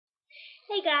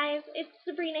Hey guys, it's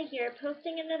Sabrina here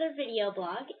posting another video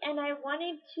blog, and I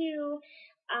wanted to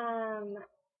um,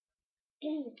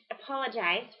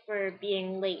 apologize for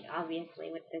being late,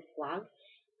 obviously, with this blog.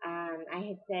 I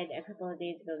had said a couple of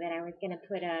days ago that I was going to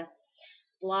put a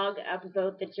blog up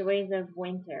about the joys of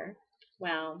winter.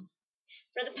 Well,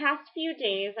 for the past few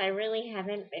days, I really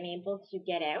haven't been able to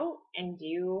get out and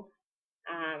do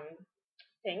um,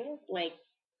 things like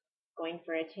going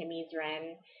for a Timmy's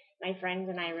run. My friends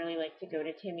and I really like to go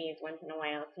to Timmy's once in a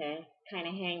while to kind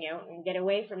of hang out and get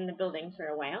away from the building for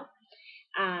a while.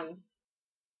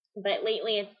 But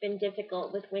lately it's been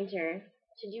difficult with winter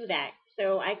to do that.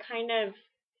 So I've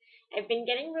been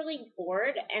getting really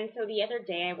bored, and so the other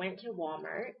day I went to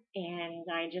Walmart and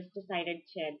I just decided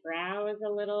to browse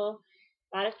a little,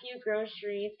 bought a few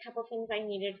groceries, a couple things I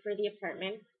needed for the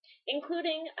apartment,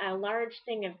 including a large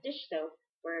thing of dish soap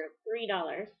for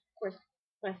 $3, of course,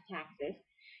 plus taxes,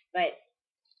 but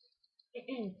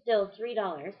still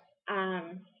 $3.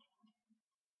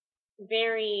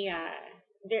 Very,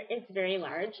 it's very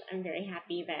large. I'm very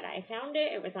happy that I found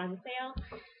it. It was on sale,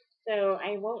 so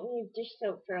I won't need dish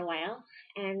soap for a while.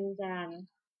 And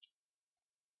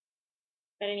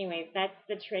but anyways, that's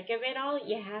the trick of it all.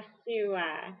 You have to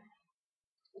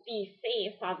be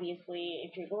safe, obviously,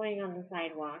 if you're going on the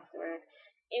sidewalks, or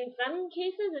in some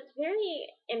cases, it's very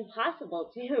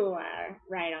impossible to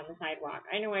ride on the sidewalk.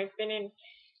 I know I've been in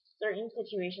certain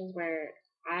situations where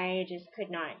I just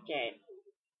could not get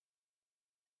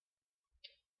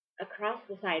across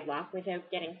the sidewalk without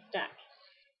getting stuck.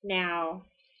 Now,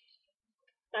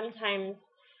 sometimes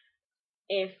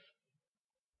if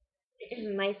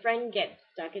my friend gets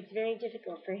stuck, it's very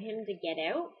difficult for him to get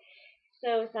out.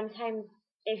 So sometimes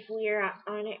if we're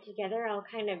on it together, I'll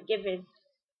kind of give his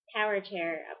power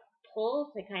chair a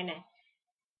pull to kind of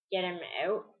get him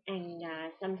out. And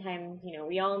sometimes,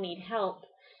 we all need help,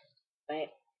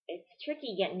 but it's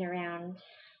tricky getting around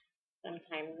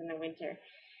sometimes in the winter.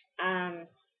 So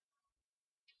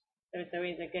it's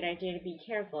always a good idea to be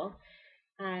careful.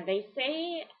 They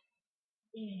say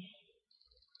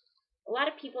a lot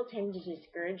of people tend to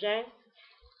discourage us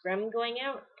from going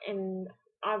out, and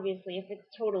obviously if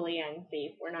it's totally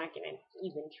unsafe, we're not going to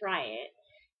even try it.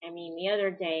 I mean, the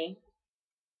other day,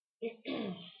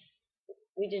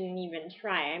 we didn't even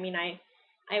try. I mean, I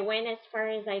went as far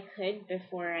as I could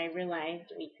before I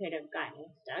realized we could have gotten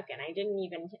stuck, and I didn't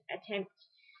even attempt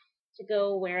to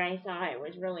go where I saw it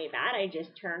was really bad. I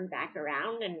just turned back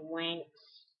around and went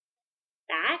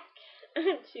back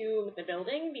to the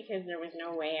building because there was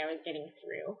no way I was getting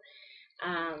through.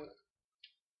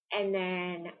 And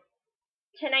then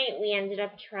tonight we ended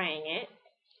up trying it.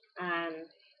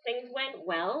 Things went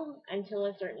well until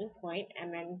a certain point,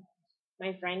 and then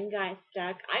my friend got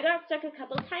stuck. I got stuck a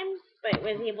couple times, but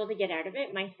was able to get out of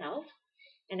it myself.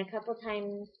 And a couple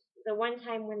times, the one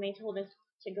time when they told us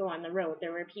to go on the road,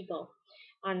 there were people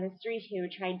on the street who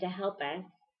tried to help us,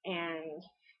 and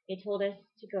they told us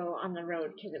to go on the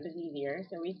road because it was easier.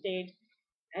 So we stayed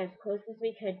as close as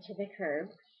we could to the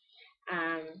curb,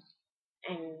 and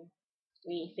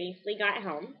we safely got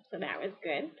home, so that was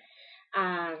good.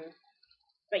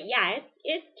 But yeah, it can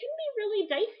be really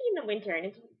dicey in the winter,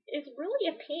 and it's really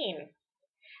a pain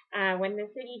when the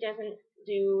city doesn't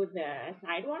do the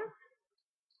sidewalk.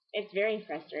 It's very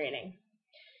frustrating.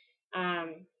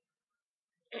 And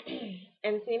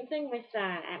same thing with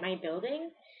at my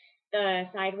building. The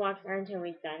sidewalks aren't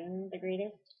always done the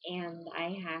greatest, and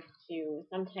I have to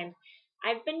sometimes.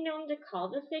 I've been known to call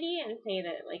the city and say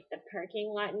that like the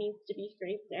parking lot needs to be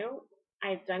straightened out.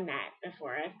 I've done that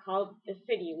before. I've called the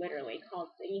city, literally called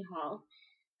City Hall,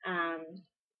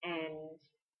 and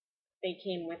they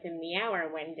came within the hour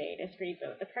one day to scrape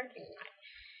out the parking lot.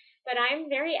 But I'm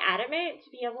very adamant to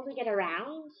be able to get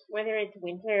around, whether it's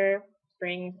winter,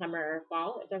 spring, summer, or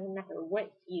fall. It doesn't matter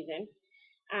what season.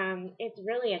 It's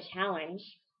really a challenge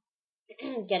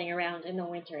getting around in the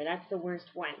winter. That's the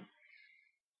worst one.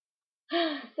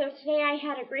 So today I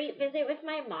had a great visit with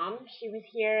my mom. She was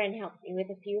here and helped me with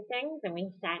a few things, and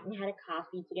we sat and had a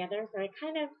coffee together. So it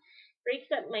kind of breaks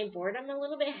up my boredom a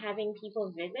little bit having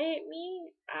people visit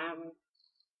me.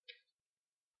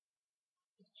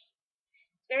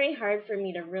 It's very hard for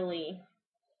me to really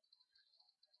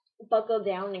buckle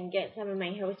down and get some of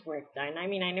my housework done. I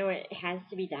mean, I know it has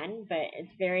to be done, but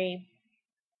it's very...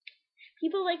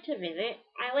 People like to visit.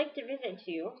 I like to visit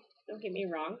too, don't get me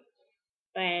wrong.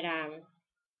 But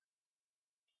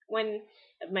one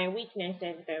of my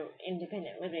weaknesses about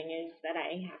independent living is that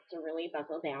I have to really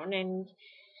buckle down and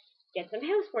get some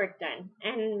housework done.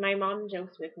 And my mom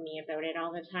jokes with me about it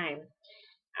all the time.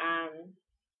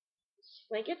 She's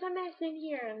like, it's a mess in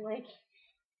here. I'm like,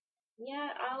 yeah,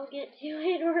 I'll get to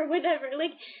it or whatever.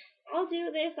 Like, I'll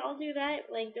do this, I'll do that.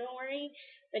 Like, don't worry.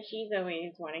 But she's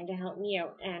always wanting to help me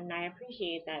out, and I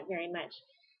appreciate that very much.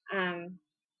 Um,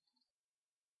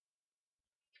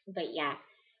 but yeah,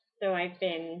 so I've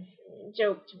been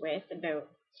joked with about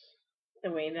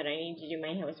the way that I need to do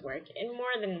my housework in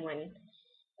more than one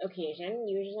occasion.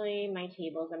 Usually my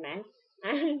table's a mess.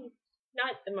 I'm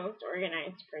not the most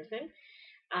organized person.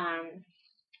 Um,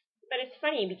 but it's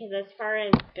funny because as far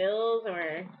as bills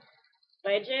or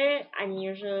budget, I'm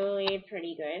usually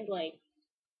pretty good, like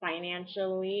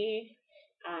financially,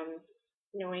 um,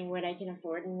 knowing what I can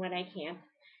afford and what I can't.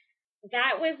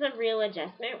 That was a real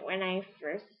adjustment when I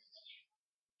first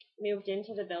moved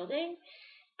into the building.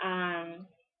 Um,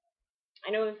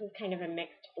 I know this is kind of a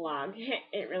mixed blog.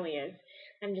 It really is.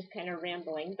 I'm just kind of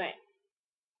rambling, but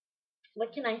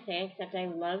what can I say except I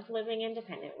love living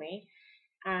independently.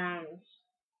 Um,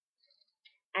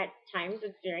 at times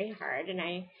it's very hard, and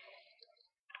I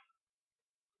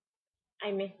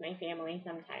miss my family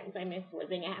sometimes. I miss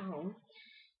living at home,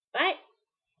 but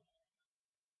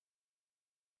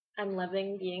I'm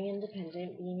loving being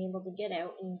independent, being able to get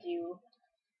out and do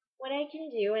what I can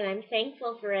do, and I'm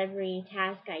thankful for every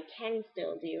task I can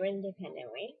still do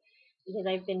independently because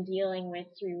I've been dealing with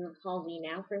cerebral palsy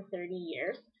now for 30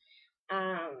 years.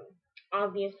 Um,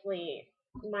 obviously,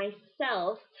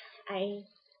 myself, I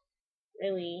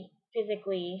really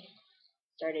physically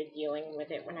started dealing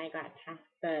with it when I got past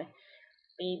the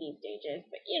baby stages,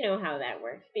 but you know how that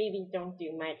works. Babies don't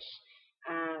do much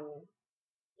um,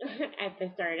 at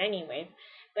the start, anyways.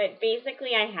 But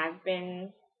basically, I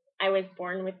was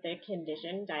born with the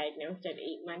condition, diagnosed at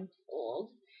 8 months old.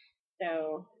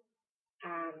 So,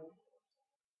 um,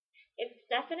 it's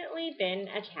definitely been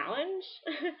a challenge,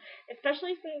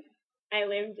 especially since I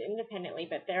lived independently.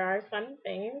 But there are some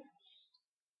things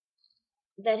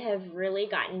that have really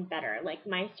gotten better, like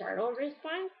my startle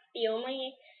response. The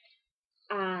only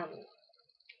um,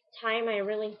 time I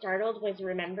really startled was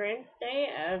Remembrance Day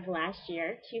of last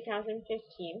year,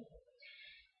 2015.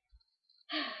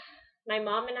 My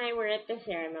mom and I were at the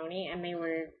ceremony, and they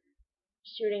were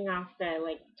shooting off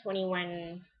the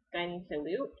 21 gun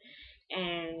salute,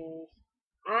 and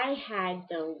I had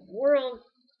the world's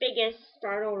biggest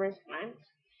startle response.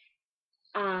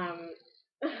 Um,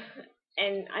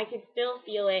 and I could still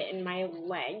feel it in my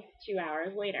legs 2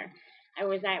 hours later. I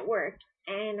was at work,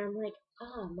 and I'm like,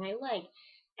 oh, my leg.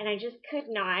 And I just could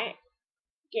not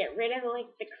get rid of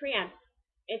the cramp.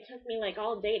 It took me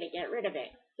all day to get rid of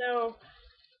it. So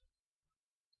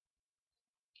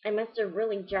I must have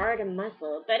really jarred a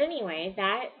muscle. But anyway,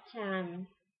 that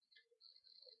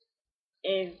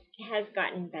is has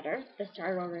gotten better, the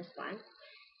startle response.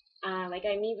 I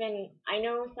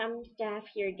know some staff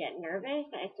here get nervous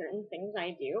at certain things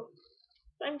I do.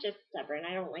 So I'm just stubborn.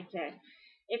 I don't like to,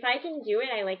 if I can do it,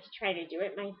 I like to try to do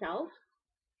it myself.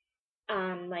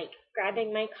 Like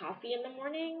grabbing my coffee in the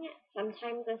morning,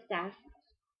 sometimes the staff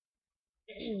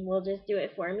will just do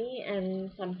it for me,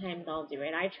 and sometimes I'll do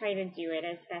it. I try to do it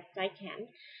as best I can.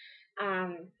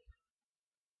 Um,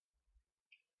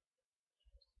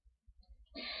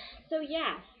 so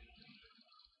yeah,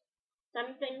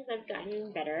 some things have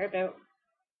gotten better about,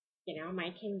 my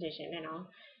condition and all.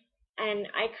 And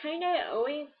I kind of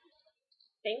always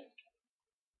think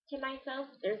to myself,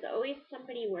 there's always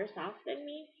somebody worse off than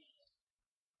me.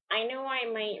 I know I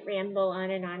might ramble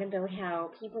on and on about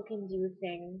how people can do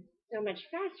things so much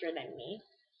faster than me,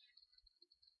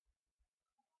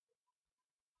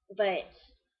 but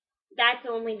that's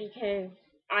only because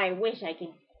I wish I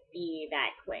could be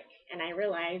that quick, and I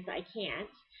realize I can't.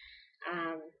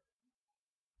 Um,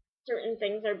 certain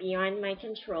things are beyond my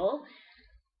control,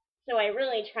 so I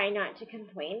really try not to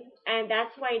complain, and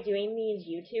that's why doing these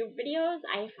YouTube videos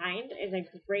I find is a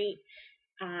great,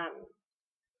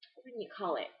 what do you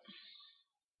call it?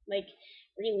 Like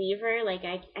reliever. Like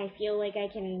I feel like I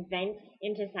can vent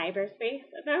into cyberspace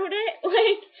about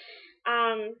it.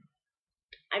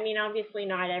 I mean, obviously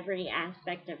not every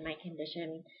aspect of my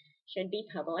condition should be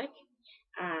public,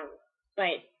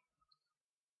 but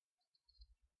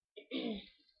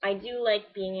I do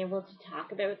like being able to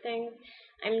talk about things.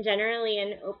 I'm generally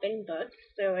an open book,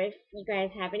 so if you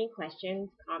guys have any questions,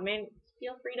 comments,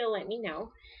 feel free to let me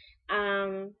know.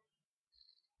 Um,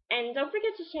 and don't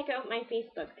forget to check out my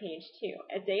Facebook page too,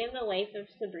 A Day in the Life of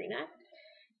Sabrina.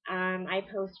 I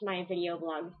post my video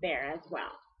blogs there as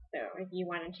well. So if you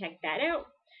want to check that out,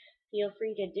 feel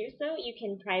free to do so. You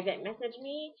can private message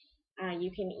me.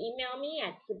 You can email me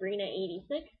at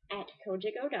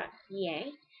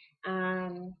sabrina86@kojigo.ca.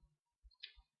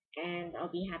 And I'll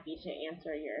be happy to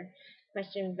answer your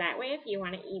questions that way if you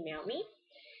want to email me.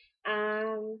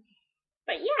 Um,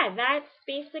 But yeah, that's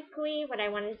basically what I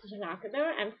wanted to talk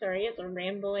about. I'm sorry, it's a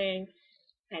rambling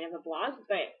kind of a blog,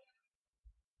 but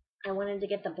I wanted to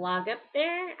get the blog up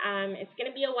there. It's going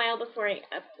to be a while before I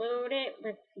upload it.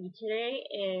 Let's see, today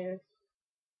is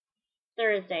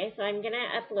Thursday, so I'm going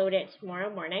to upload it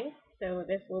tomorrow morning. So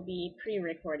this will be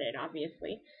pre-recorded,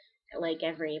 obviously, like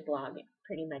every blog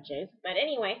pretty much is. But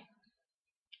anyway,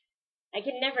 I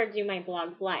can never do my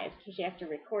blogs live because you have to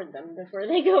record them before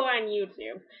they go on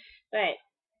YouTube. But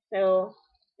so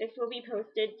this will be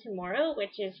posted tomorrow,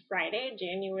 which is Friday,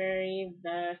 January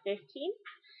the 15th.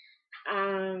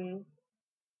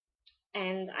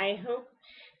 And I hope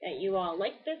that you all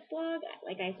like this blog.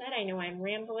 Like I said, I know I'm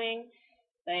rambling,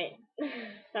 but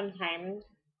sometimes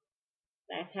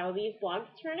that's how these blogs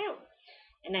turn out.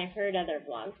 And I've heard other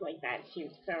blogs like that too,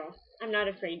 so I'm not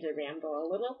afraid to ramble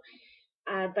a little.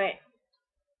 But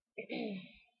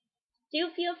do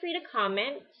feel free to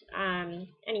comment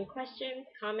any questions,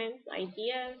 comments,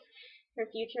 ideas for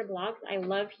future blogs. I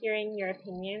love hearing your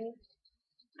opinions.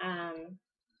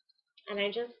 And I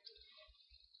just,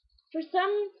 for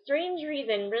some strange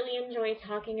reason, really enjoy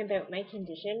talking about my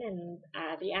condition and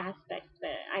the aspects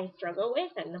that I struggle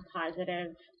with and the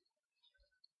positive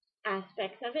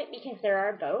aspects of it, because there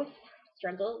are both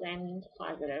struggles and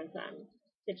positive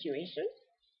situations.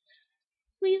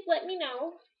 Please let me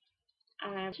know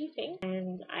what you think,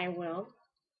 and I will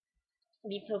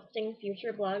be posting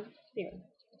future blogs soon.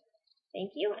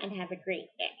 Thank you, and have a great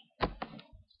day.